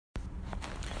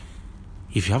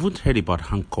If you haven't heard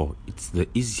about Anchor, it's the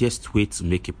easiest way to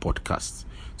make a podcast.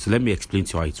 So let me explain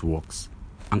to you how it works.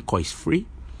 Anchor is free.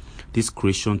 There are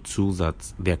creation tools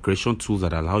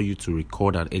that allow you to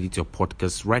record and edit your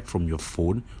podcast right from your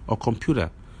phone or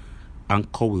computer.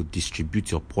 Anchor will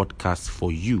distribute your podcast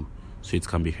for you so it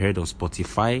can be heard on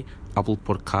Spotify, Apple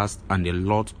Podcasts, and a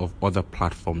lot of other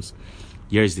platforms.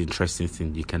 Here is the interesting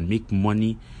thing. You can make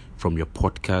money from your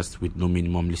podcast with no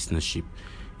minimum listenership.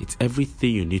 It's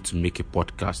everything you need to make a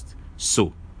podcast.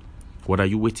 So, what are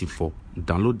you waiting for?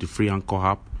 Download the free Anchor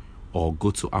app or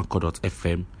go to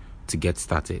anchor.fm to get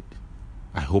started.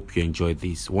 I hope you enjoy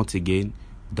this. Once again,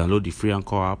 download the free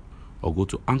Anchor app or go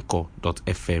to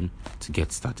anchor.fm to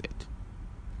get started.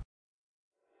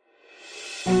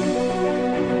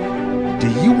 Do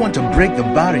you want to break the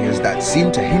barriers that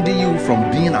seem to hinder you from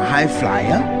being a high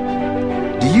flyer?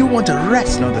 Do you want to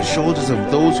rest on the shoulders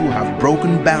of those who have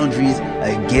broken boundaries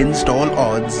against all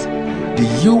odds? Do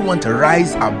you want to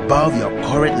rise above your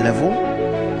current level?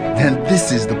 Then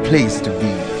this is the place to be.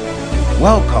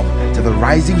 Welcome to the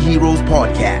Rising Heroes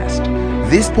podcast.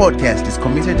 This podcast is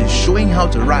committed to showing how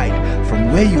to ride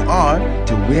from where you are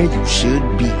to where you should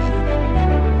be.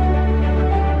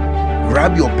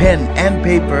 Grab your pen and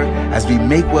paper as we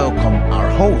make welcome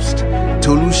our host,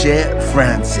 Tolushe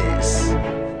Francis.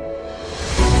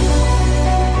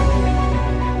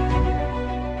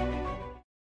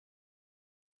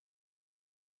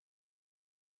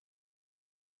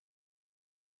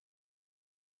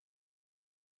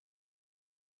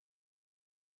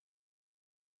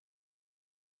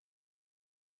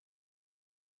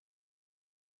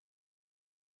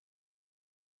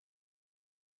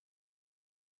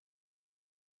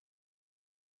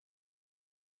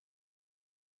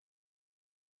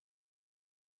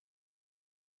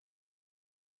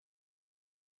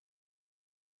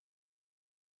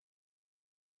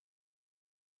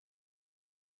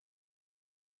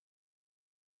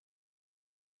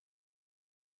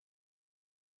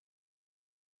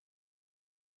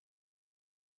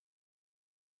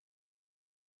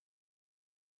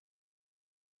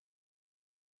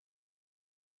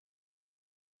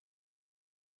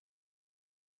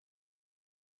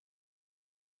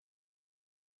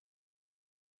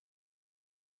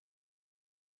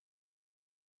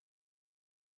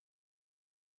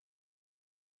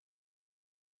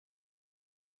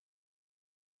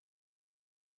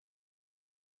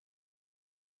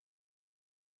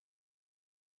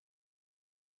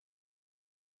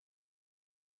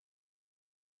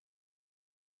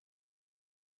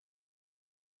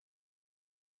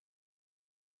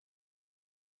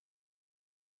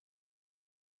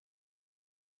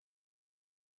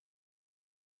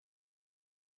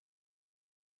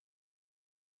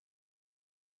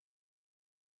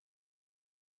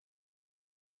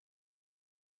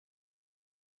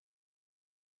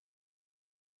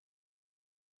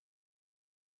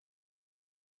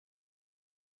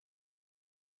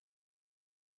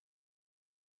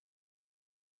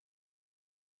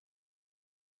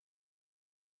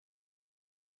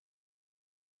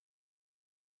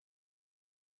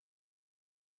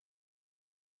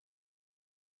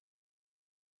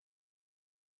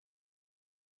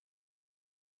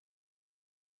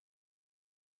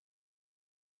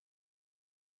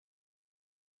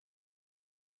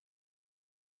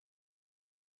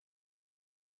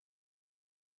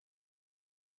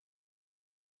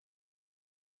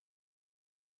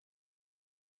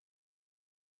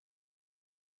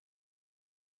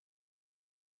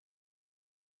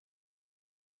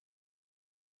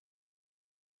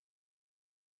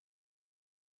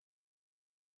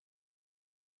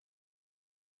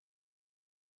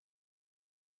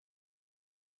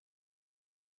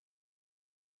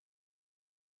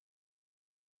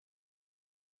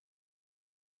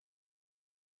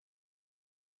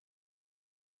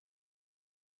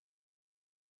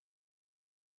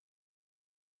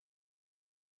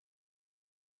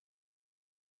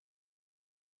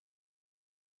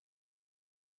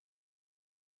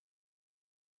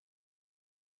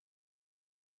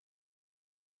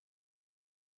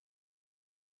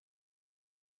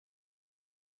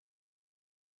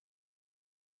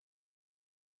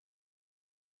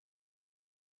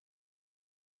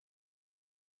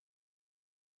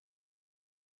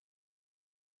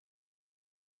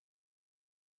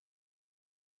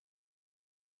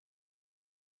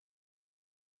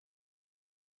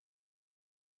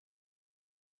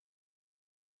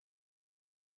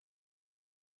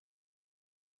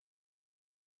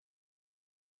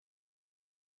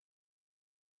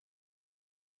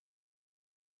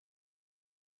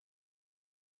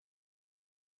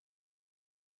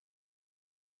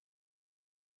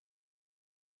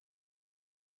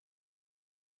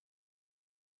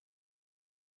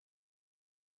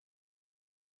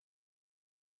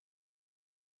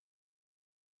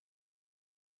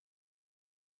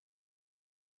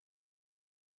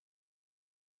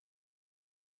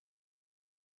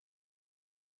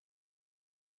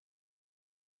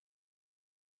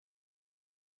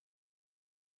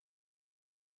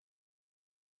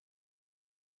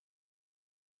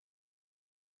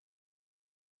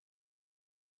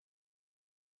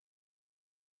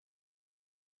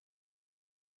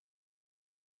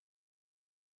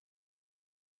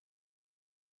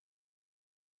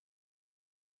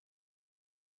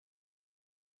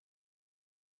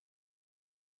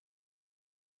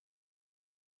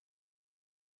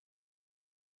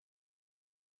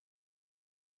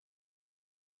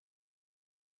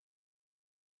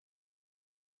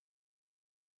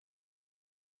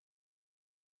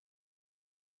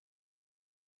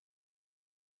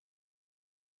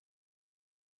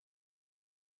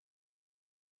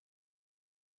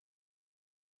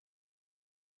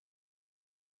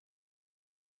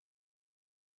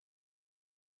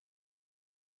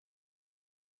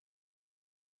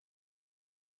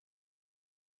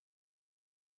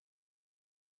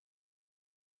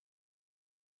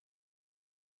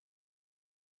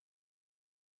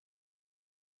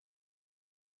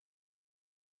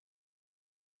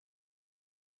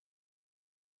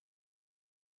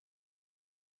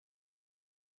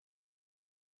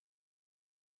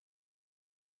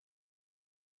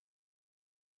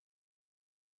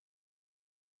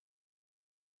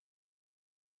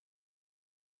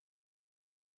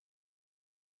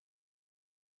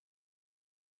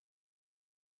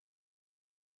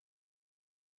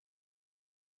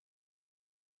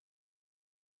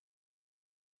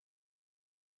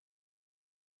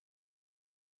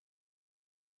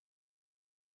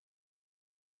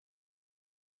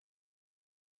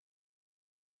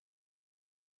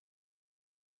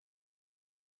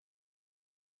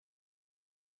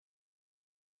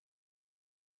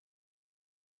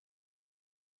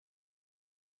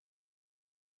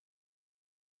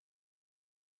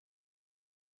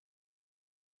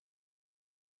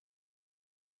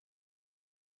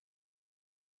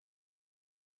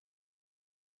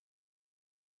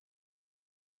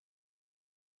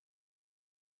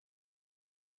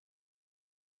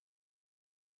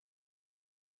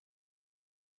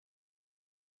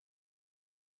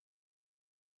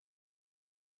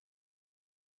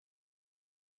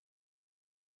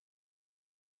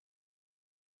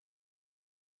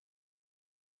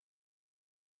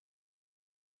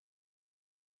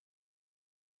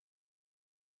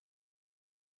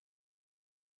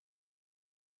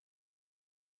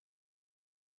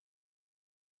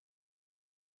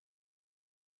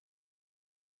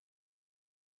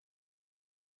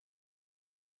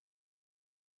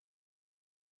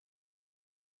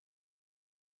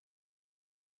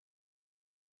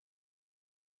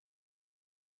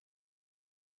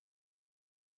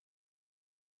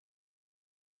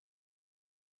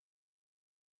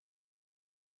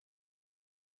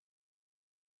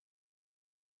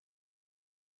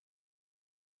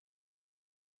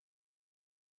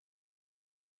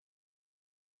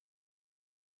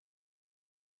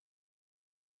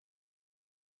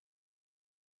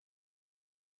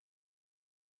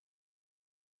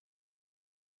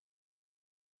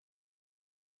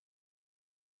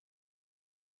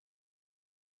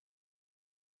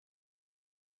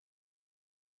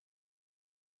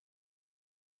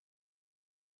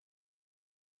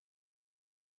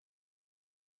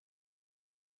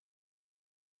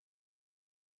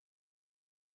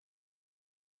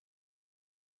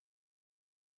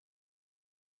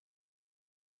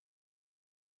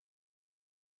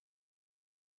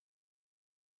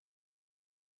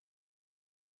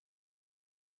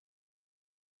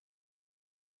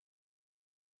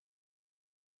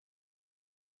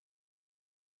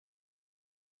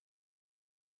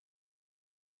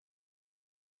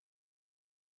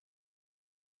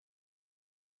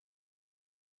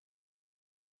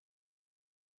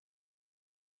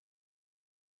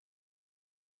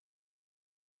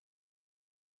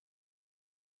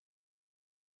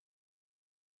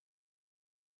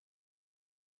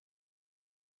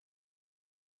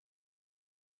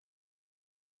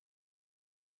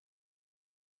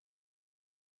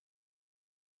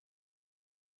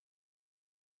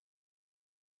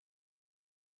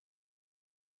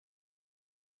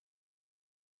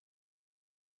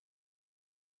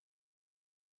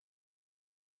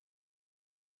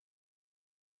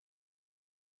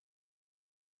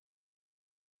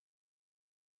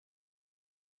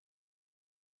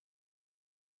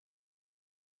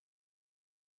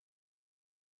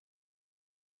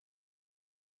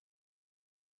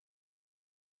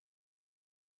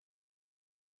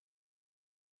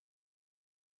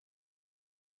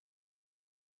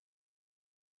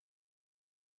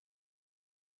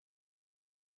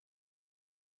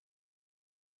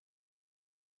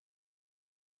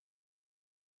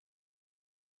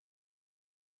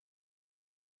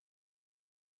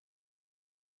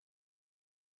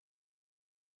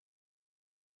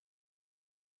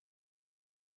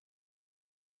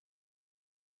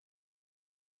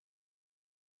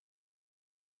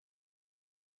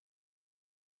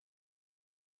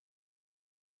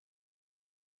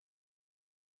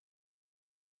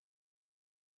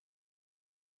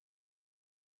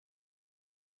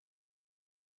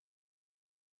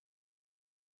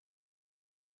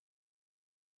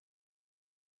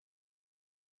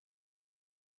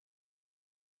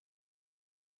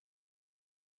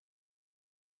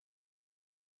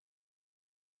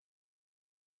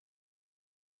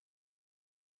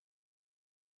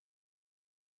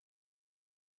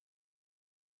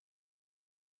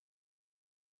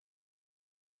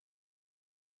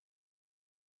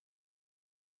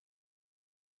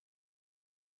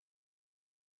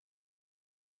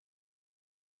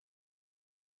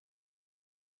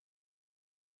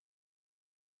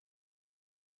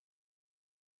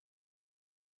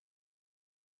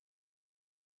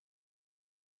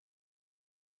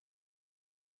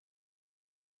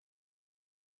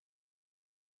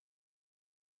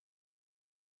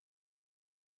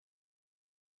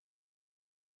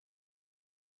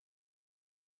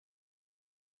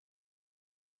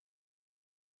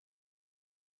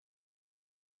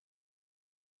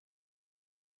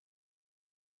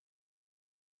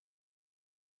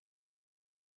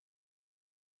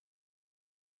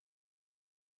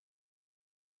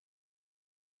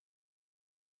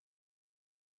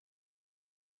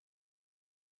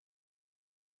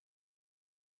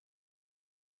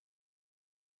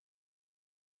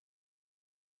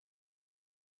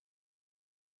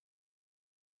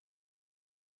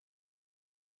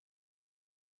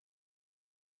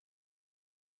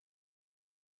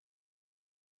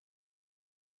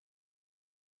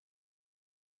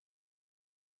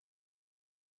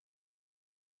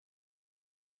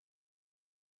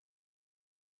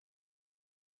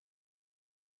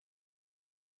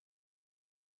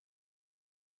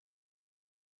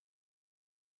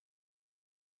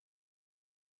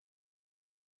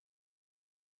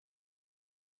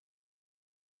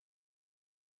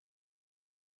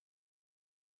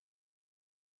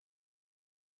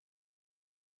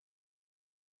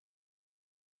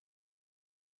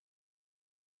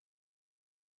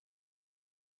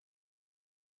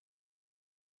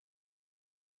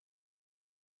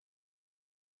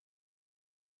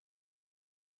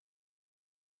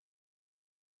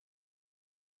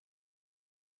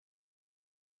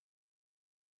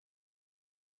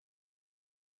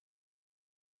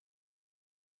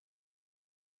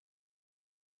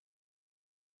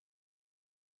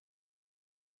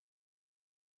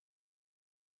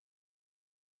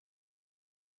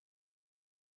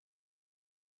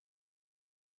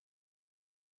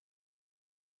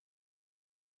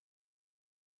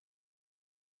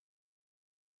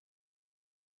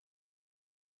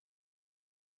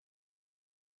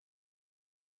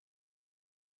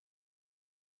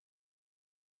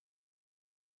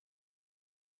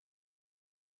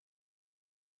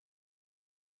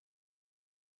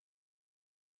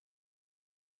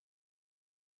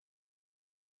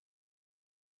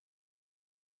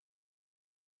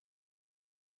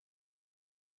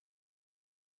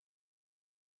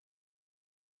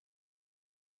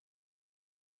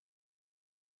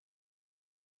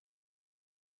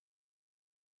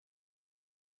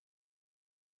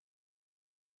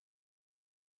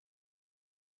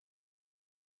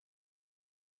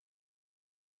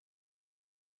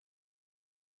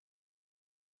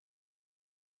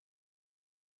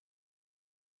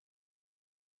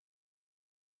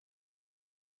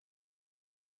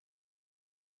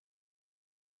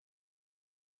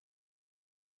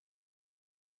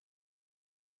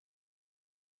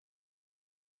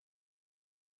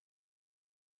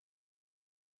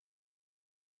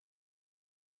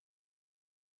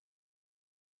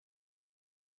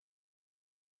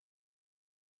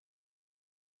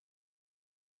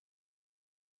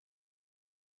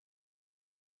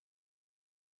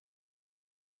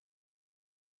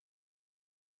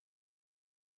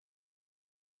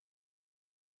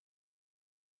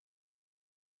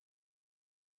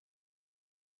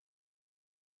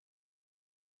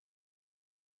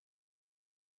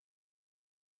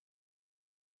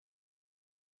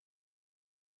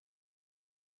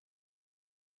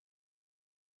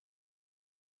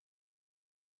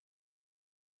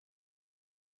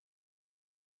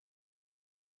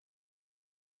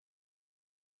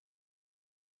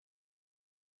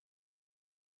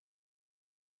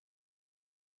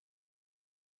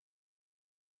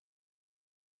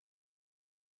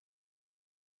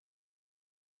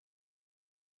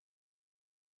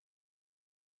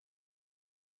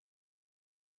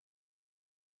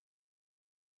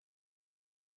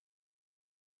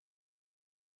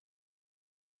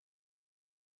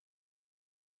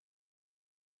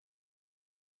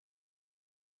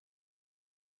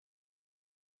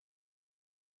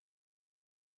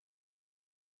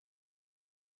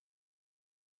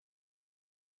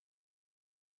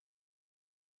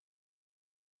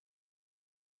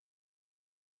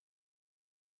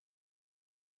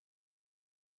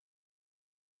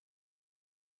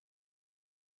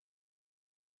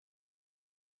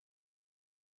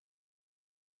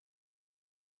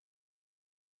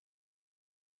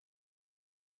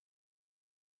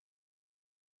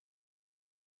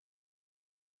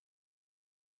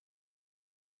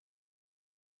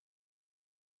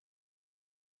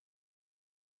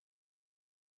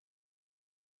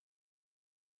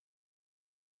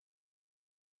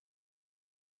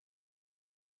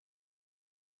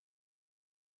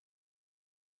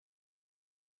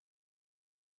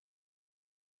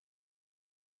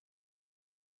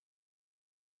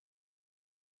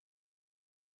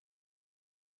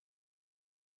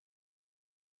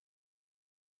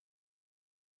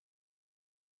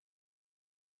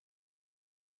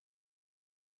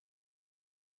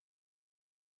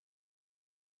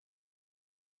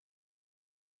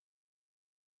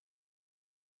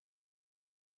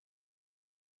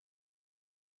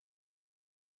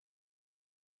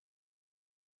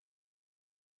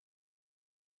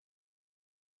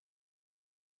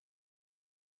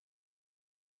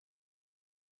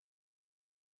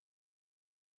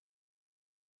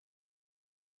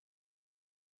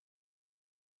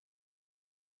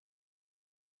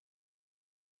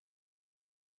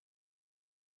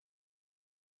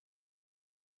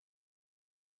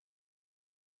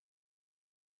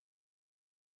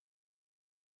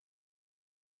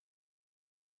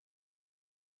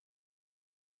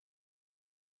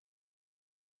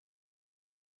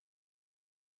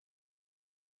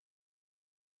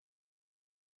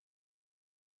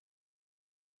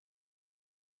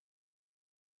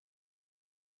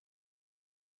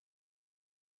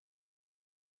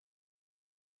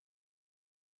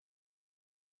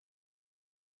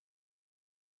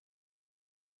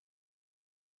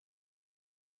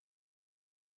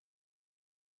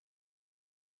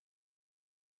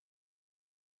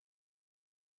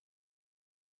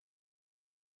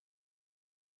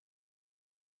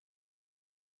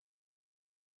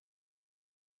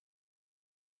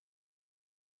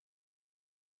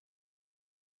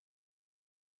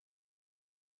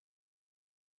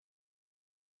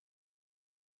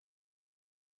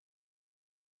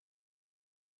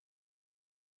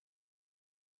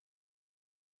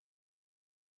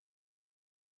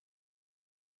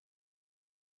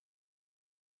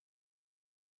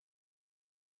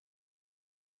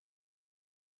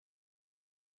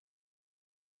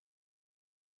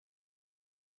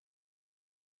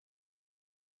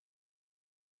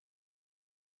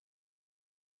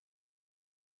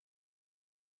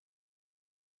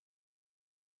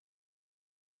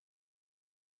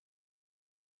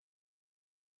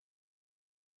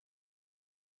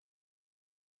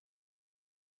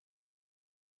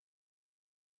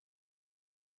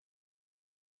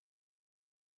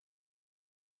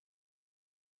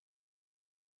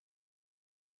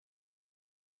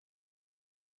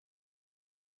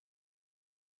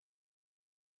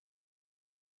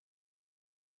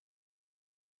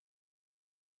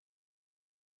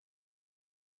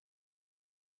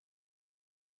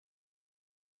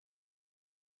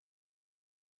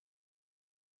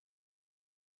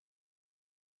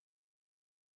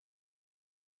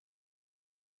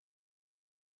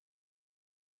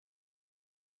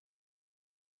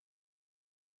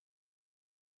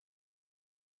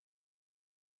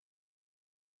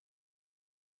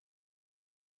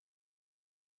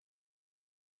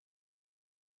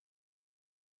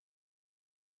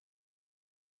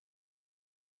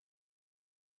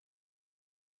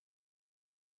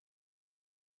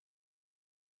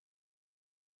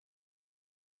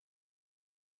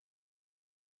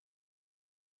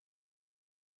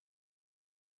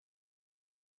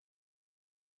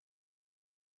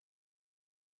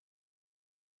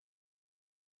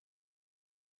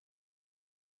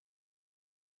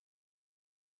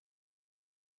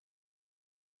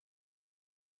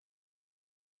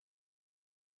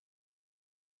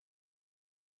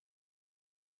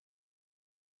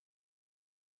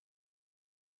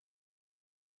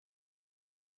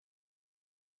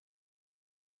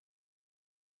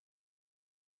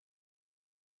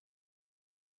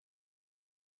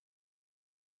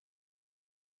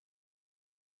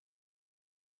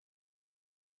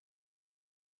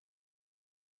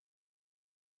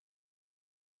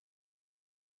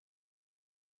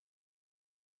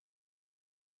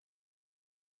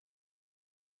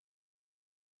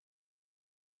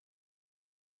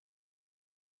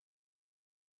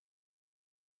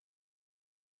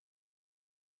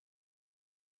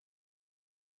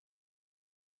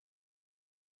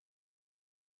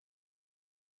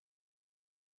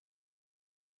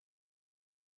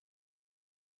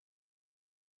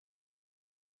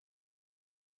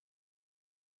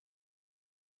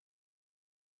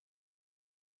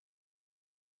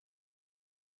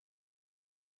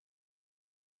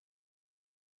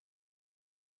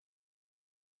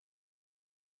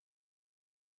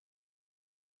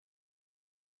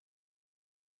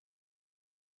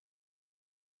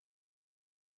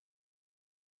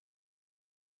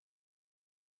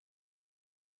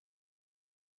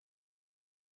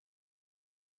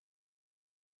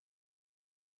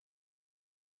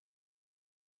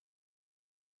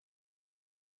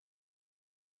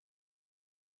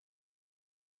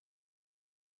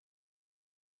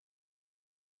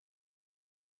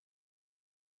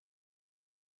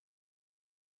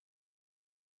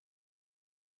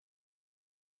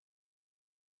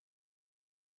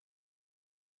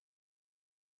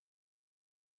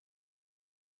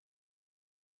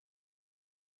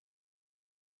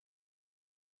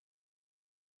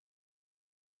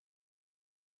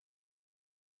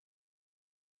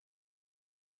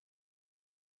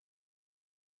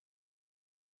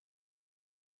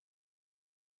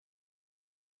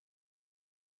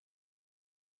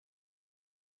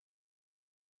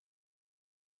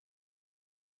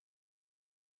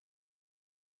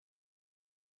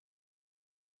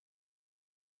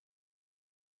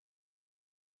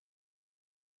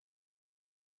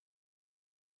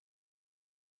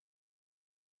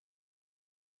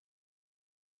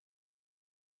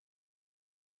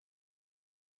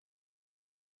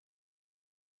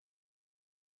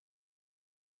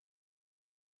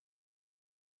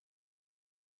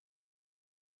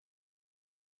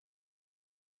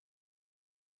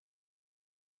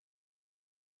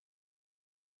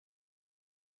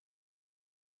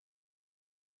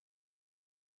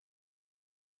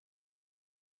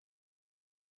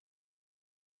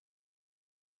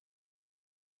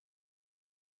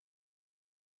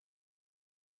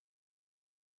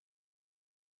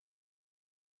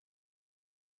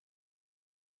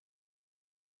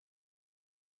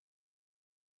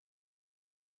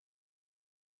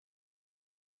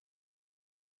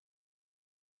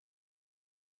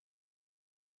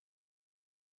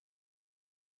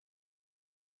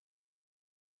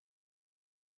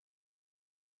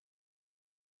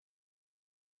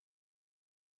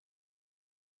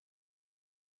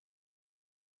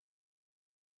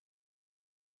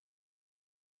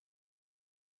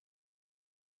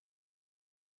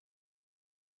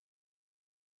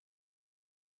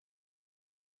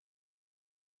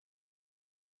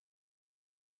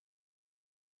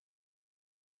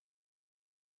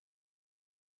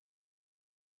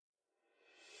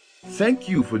 Thank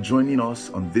you for joining us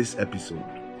on this episode.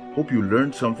 Hope you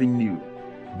learned something new.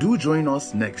 Do join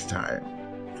us next time.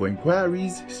 For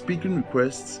inquiries, speaking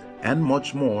requests, and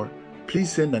much more,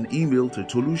 please send an email to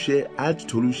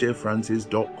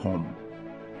tolushe@tolushe.francis.com.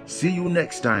 See you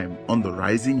next time on the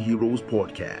Rising Heroes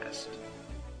podcast.